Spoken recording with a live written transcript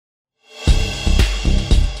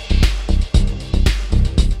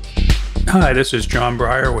Hi, this is John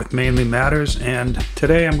Breyer with Mainly Matters, and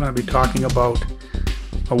today I'm going to be talking about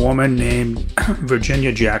a woman named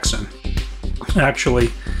Virginia Jackson. Actually,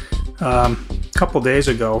 a couple days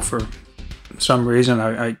ago, for some reason,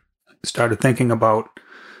 I started thinking about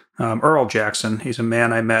Earl Jackson. He's a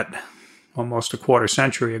man I met almost a quarter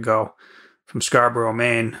century ago from Scarborough,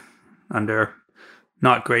 Maine, under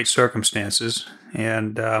not great circumstances,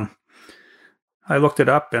 and I looked it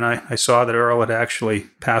up and I saw that Earl had actually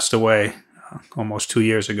passed away almost 2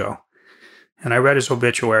 years ago. And I read his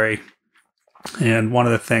obituary, and one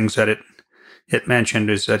of the things that it mentioned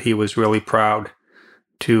is that he was really proud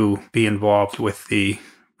to be involved with the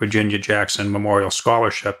Virginia Jackson Memorial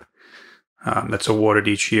Scholarship that's awarded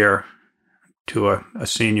each year to a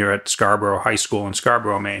senior at Scarborough High School in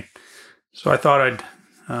Scarborough, Maine. So I thought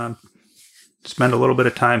I'd spend a little bit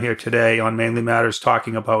of time here today on Mainly Matters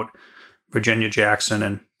talking about Virginia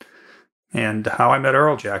Jackson and how I met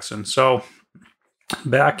Earl Jackson. So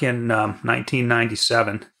back in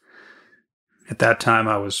 1997, at that time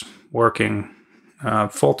I was working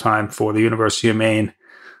full-time for the University of Maine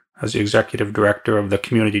as the executive director of the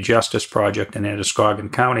Community Justice Project in Androscoggin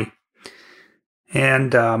County.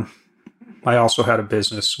 And I also had a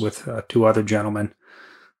business with two other gentlemen,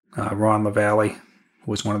 Ron LaValle, who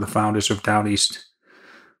was one of the founders of Down East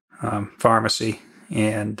Pharmacy,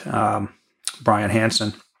 and Brian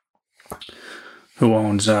Hansen, who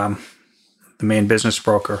owns the Maine Business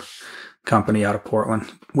Broker company out of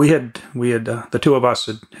Portland. We had the two of us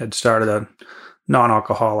had started a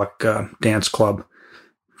non-alcoholic dance club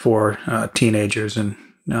for teenagers and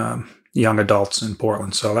young adults in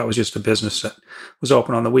Portland. So that was just a business that was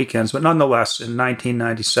open on the weekends. But nonetheless, in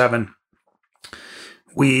 1997,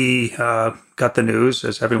 we got the news,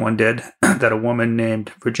 as everyone did, that a woman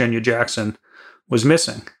named Virginia Jackson was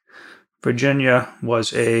missing. Virginia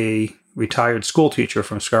was a retired school teacher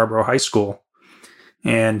from Scarborough High School,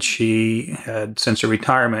 and she had, since her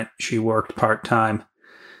retirement, she worked part-time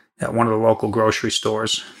at one of the local grocery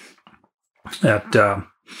stores at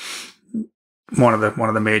one of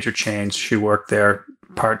the major chains. She worked there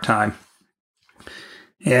part-time,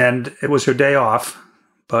 and it was her day off,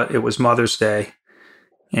 but it was Mother's Day,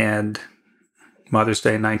 and Mother's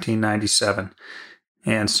Day 1997,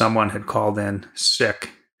 and someone had called in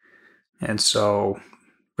sick. And so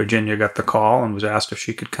Virginia got the call and was asked if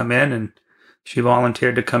she could come in, and she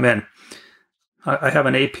volunteered to come in. I have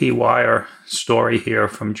an AP Wire story here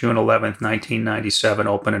from June 11th, 1997,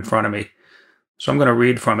 open in front of me. So I'm going to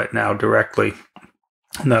read from it now directly,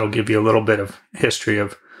 and that'll give you a little bit of history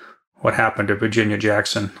of what happened to Virginia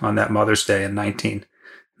Jackson on that Mother's Day in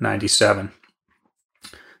 1997.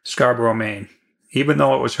 Scarborough, Maine. Even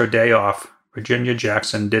though it was her day off, Virginia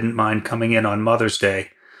Jackson didn't mind coming in on Mother's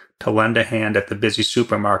Day to lend a hand at the busy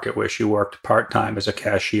supermarket where she worked part-time as a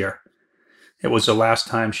cashier. It was the last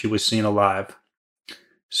time she was seen alive.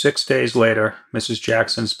 6 days later, Mrs.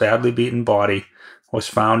 Jackson's badly beaten body was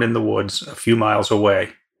found in the woods a few miles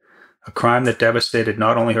away, a crime that devastated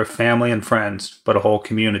not only her family and friends, but a whole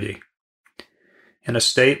community. In a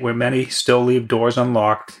state where many still leave doors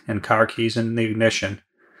unlocked and car keys in the ignition,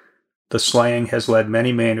 the slaying has led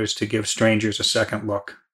many Mainers to give strangers a second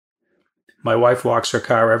look. My wife locks her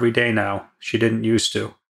car every day now. She didn't used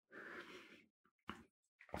to.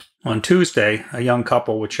 On Tuesday, a young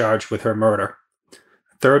couple were charged with her murder.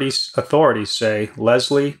 Authorities say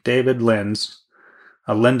Leslie David Linds,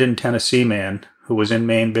 a Linden, Tennessee man who was in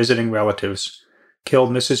Maine visiting relatives, killed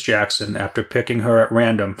Mrs. Jackson after picking her at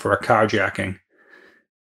random for a carjacking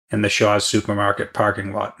in the Shaw's supermarket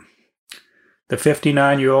parking lot. The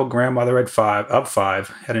 59-year-old grandmother of five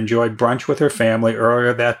had enjoyed brunch with her family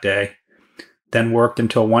earlier that day, then worked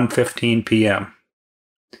until 1:15 p.m.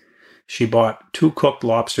 She bought 2 cooked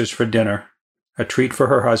lobsters for dinner, a treat for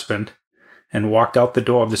her husband, and walked out the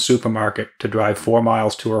door of the supermarket to drive 4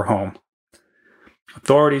 miles to her home.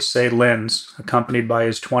 Authorities say Linds, accompanied by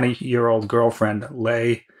his 20-year-old girlfriend,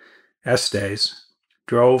 Leigh Estes,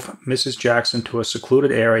 drove Mrs. Jackson to a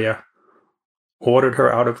secluded area, ordered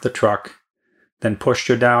her out of the truck, then pushed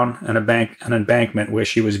her down an embankment where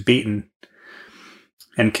she was beaten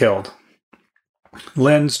and killed.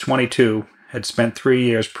 Linds, 22, had spent 3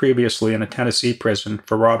 years previously in a Tennessee prison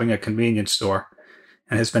for robbing a convenience store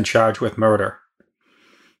and has been charged with murder.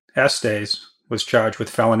 Estes was charged with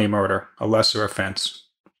felony murder, a lesser offense.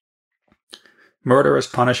 Murder is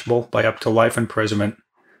punishable by up to life imprisonment,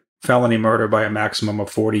 felony murder by a maximum of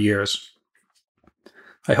 40 years.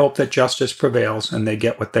 I hope that justice prevails and they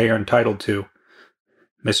get what they are entitled to,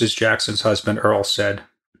 Mrs. Jackson's husband Earl said.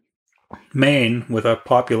 Maine, with a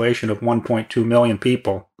population of 1.2 million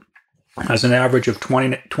people, has an average of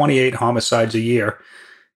 28 homicides a year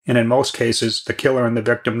and in most cases, the killer and the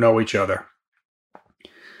victim know each other.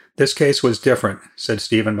 This case was different, said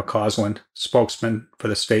Stephen McCausland, spokesman for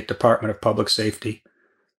the State Department of Public Safety.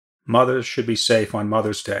 Mothers should be safe on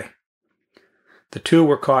Mother's Day. The two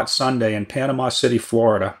were caught Sunday in Panama City,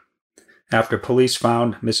 Florida, after police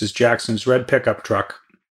found Mrs. Jackson's red pickup truck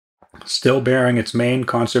still bearing its Maine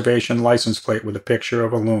conservation license plate with a picture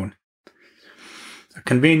of a loon. A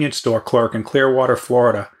convenience store clerk in Clearwater,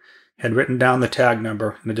 Florida, had written down the tag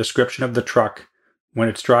number and the description of the truck when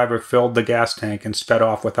its driver filled the gas tank and sped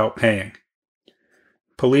off without paying.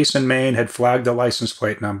 Police in Maine had flagged the license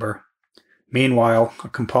plate number. Meanwhile, a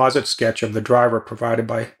composite sketch of the driver provided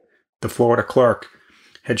by the Florida clerk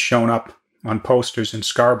had shown up on posters in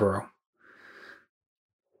Scarborough.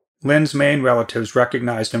 Lynn's Maine relatives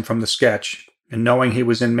recognized him from the sketch, and knowing he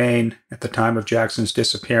was in Maine at the time of Jackson's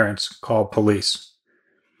disappearance, called police.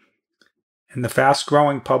 In the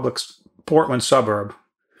fast-growing Portland suburb,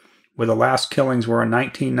 where the last killings were a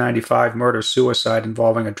 1995 murder-suicide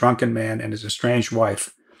involving a drunken man and his estranged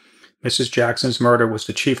wife, Mrs. Jackson's murder was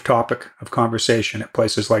the chief topic of conversation at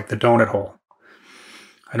places like the Donut Hole.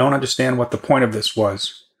 I don't understand what the point of this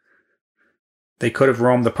was. They could have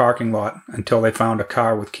roamed the parking lot until they found a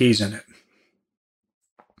car with keys in it.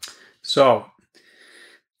 So,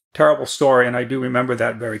 terrible story, and I do remember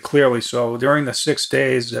that very clearly. So during the 6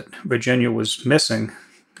 days that Virginia was missing,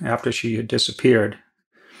 after she had disappeared,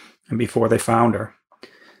 and before they found her,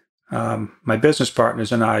 my business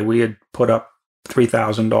partners and I, we had put up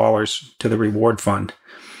 $3,000 to the reward fund.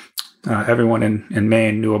 Everyone in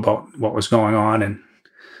Maine knew about what was going on, and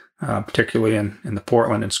particularly in the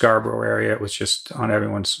Portland and Scarborough area, it was just on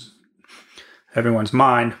everyone's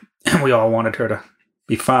mind. We all wanted her to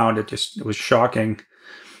be found. It was shocking,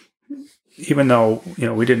 even though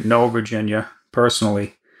we didn't know Virginia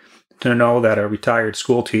personally, to know that a retired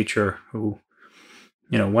school teacher who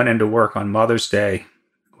went into work on Mother's Day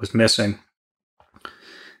was missing.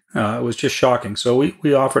 It was just shocking. So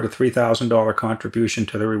we offered a $3,000 contribution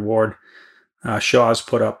to the reward. Shaw's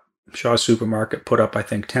Supermarket put up, I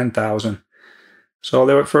think, $10,000.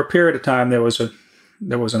 So for a period of time there was a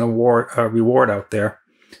reward out there.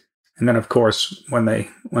 And then, of course, when they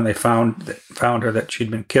found her that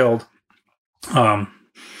she'd been killed, and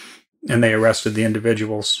they arrested the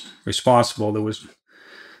individuals responsible, there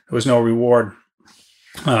was no reward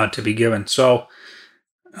to be given. So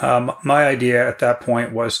my idea at that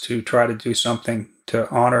point was to try to do something to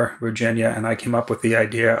honor Virginia, and I came up with the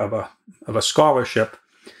idea of a scholarship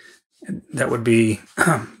that would be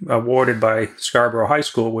awarded by Scarborough High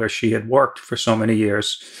School, where she had worked for so many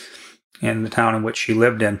years, in the town in which she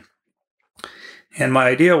lived in. And my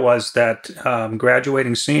idea was that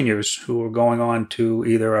graduating seniors who were going on to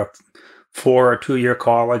either a 4 or 2-year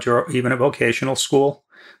college or even a vocational school,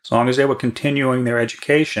 as long as they were continuing their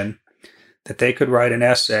education, that they could write an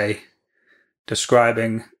essay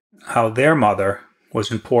describing how their mother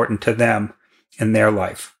was important to them in their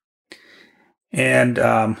life. And,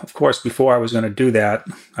 of course, before I was going to do that,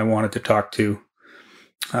 I wanted to talk to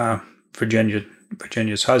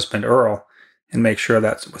Virginia's husband, Earl, and make sure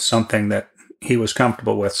that was something that he was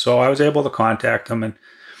comfortable with. So I was able to contact him and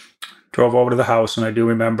drove over to the house, and I do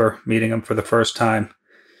remember meeting him for the first time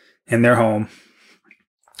in their home,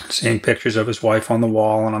 seeing pictures of his wife on the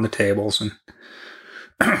wall and on the tables. And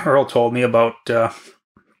Earl told me about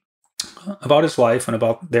his life and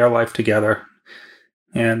about their life together.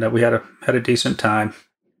 And we had a decent time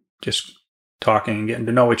just talking and getting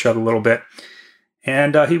to know each other a little bit.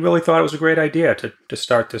 And he really thought it was a great idea to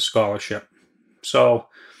start this scholarship. So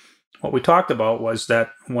what we talked about was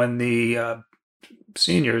that when the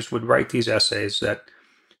seniors would write these essays, that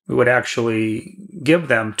we would actually give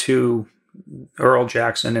them to Earl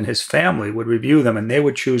Jackson, and his family would review them, and they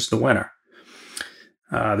would choose the winner,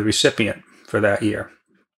 the recipient for that year.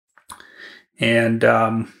 And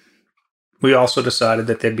we also decided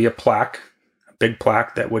that there'd be a big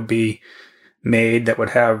plaque that would be made that would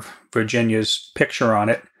have Virginia's picture on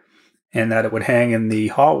it, and that it would hang in the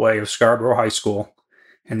hallway of Scarborough High School,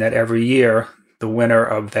 and that every year the winner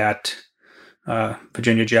of that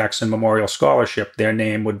Virginia Jackson Memorial Scholarship, their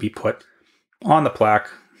name would be put on the plaque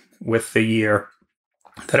with the year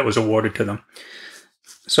that it was awarded to them.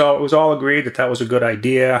 So it was all agreed that that was a good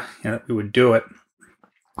idea and that we would do it.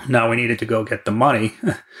 Now we needed to go get the money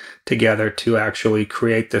together to actually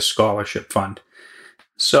create this scholarship fund.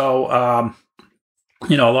 So, a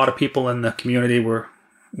lot of people in the community were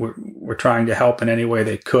trying to help in any way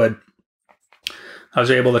they could. I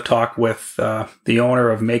was able to talk with the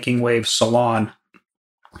owner of Making Waves Salon,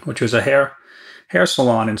 which was a hair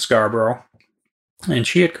salon in Scarborough. And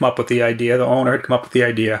she had come up with the idea, the owner had come up with the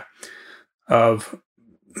idea of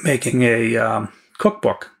making a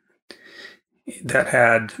cookbook that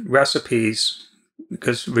had recipes,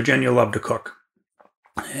 because Virginia loved to cook.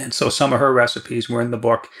 And so some of her recipes were in the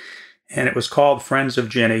book, and it was called Friends of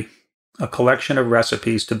Ginny, a collection of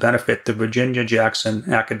recipes to benefit the Virginia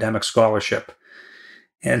Jackson Academic Scholarship.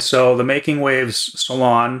 And so the Making Waves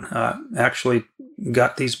Salon actually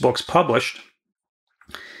got these books published,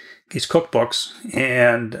 these cookbooks,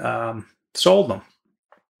 and sold them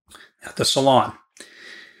at the salon.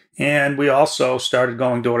 And we also started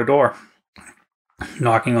going door to door,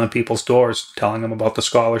 knocking on people's doors, telling them about the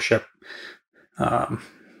scholarship.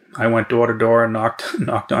 I went door to door and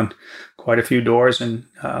knocked on quite a few doors, and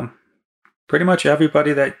pretty much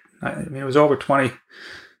everybody that, it was over 20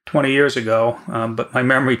 years ago, but my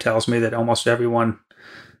memory tells me that almost everyone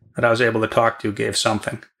that I was able to talk to gave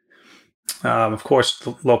something. Of course,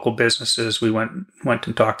 the local businesses, we went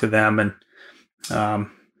and talked to them, and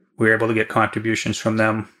we were able to get contributions from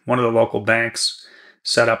them. One of the local banks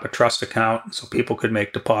set up a trust account so people could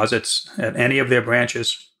make deposits at any of their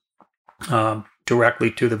branches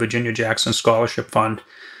directly to the Virginia Jackson Scholarship Fund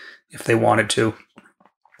if they wanted to.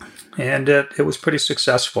 And it was pretty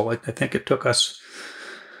successful. I think it took us,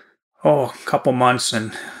 a couple months,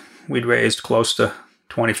 and we'd raised close to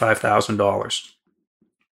 $25,000.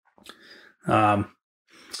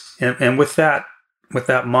 And with that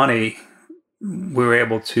money, we were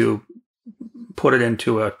able to put it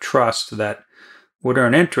into a trust that would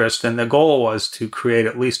earn interest, and the goal was to create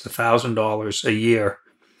at least $1,000 a year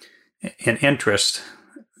in interest,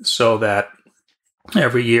 so that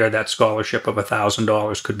every year that scholarship of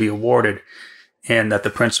 $1,000 could be awarded, and that the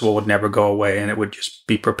principal would never go away, and it would just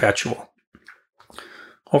be perpetual.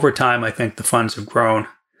 Over time, I think the funds have grown.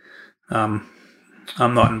 I'm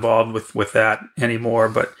not involved with that anymore,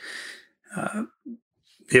 but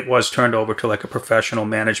it was turned over to like a professional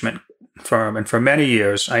management firm. And for many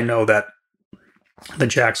years, I know that the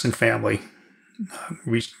Jackson family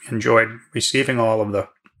enjoyed receiving all of the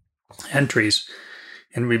entries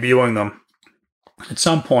and reviewing them. At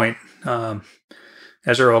some point,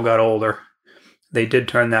 as Earl got older, they did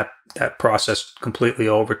turn that process completely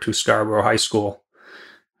over to Scarborough High School.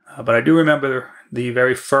 But I do remember the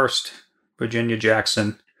very first Virginia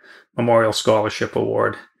Jackson Memorial Scholarship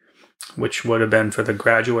Award, which would have been for the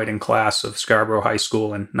graduating class of Scarborough High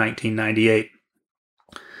School in 1998.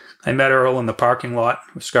 I met Earl in the parking lot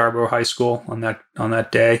of Scarborough High School on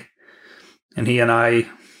that day, and he and I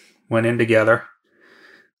went in together.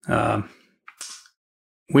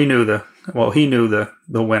 He knew the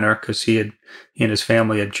winner because he and his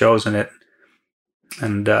family had chosen it,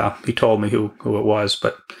 and he told me who it was,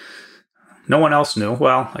 but no one else knew.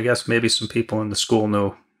 Well, I guess maybe some people in the school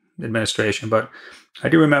knew, administration, but I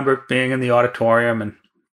do remember being in the auditorium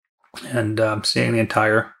and seeing the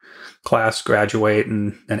entire class graduate,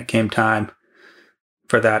 and then it came time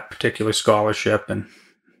for that particular scholarship, and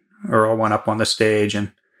Earl went up on the stage,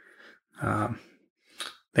 and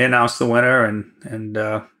they announced the winner, and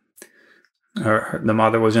the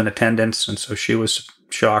mother was in attendance, and so she was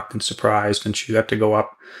shocked and surprised, and she got to go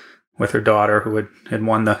up with her daughter who had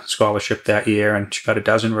won the scholarship that year, and she got a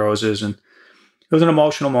dozen roses, and it was an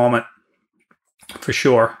emotional moment for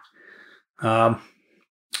sure.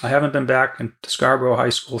 I haven't been back to Scarborough High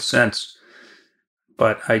School since,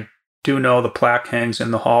 but I do know the plaque hangs in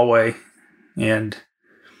the hallway, and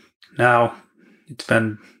now it's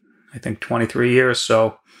been, I think, 23 years,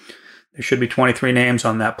 so there should be 23 names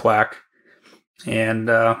on that plaque. And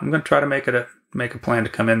I'm going to try to make a plan to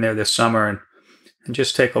come in there this summer and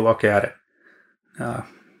just take a look at it.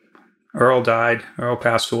 Earl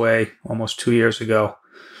passed away almost 2 years ago,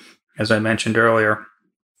 as I mentioned earlier.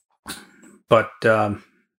 But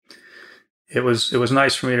it was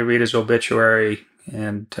nice for me to read his obituary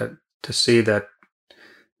and to see that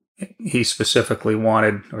he specifically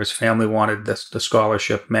wanted, or his family wanted, the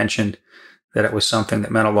scholarship mentioned, that it was something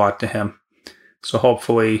that meant a lot to him. So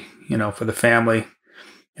hopefully, for the family,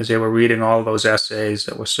 as they were reading all those essays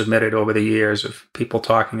that were submitted over the years of people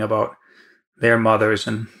talking about their mothers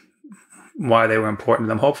and why they were important to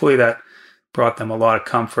them, hopefully that brought them a lot of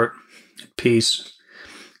comfort, peace,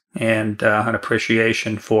 and an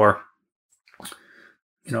appreciation for,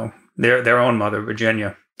 their own mother,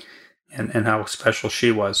 Virginia, and how special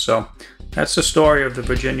she was. So that's the story of the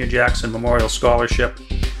Virginia Jackson Memorial Scholarship.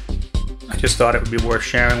 I just thought it would be worth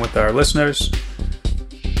sharing with our listeners.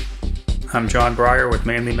 I'm John Breyer with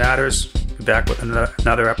Mainly Matters. Be back with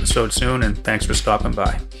another episode soon, and thanks for stopping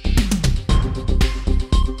by.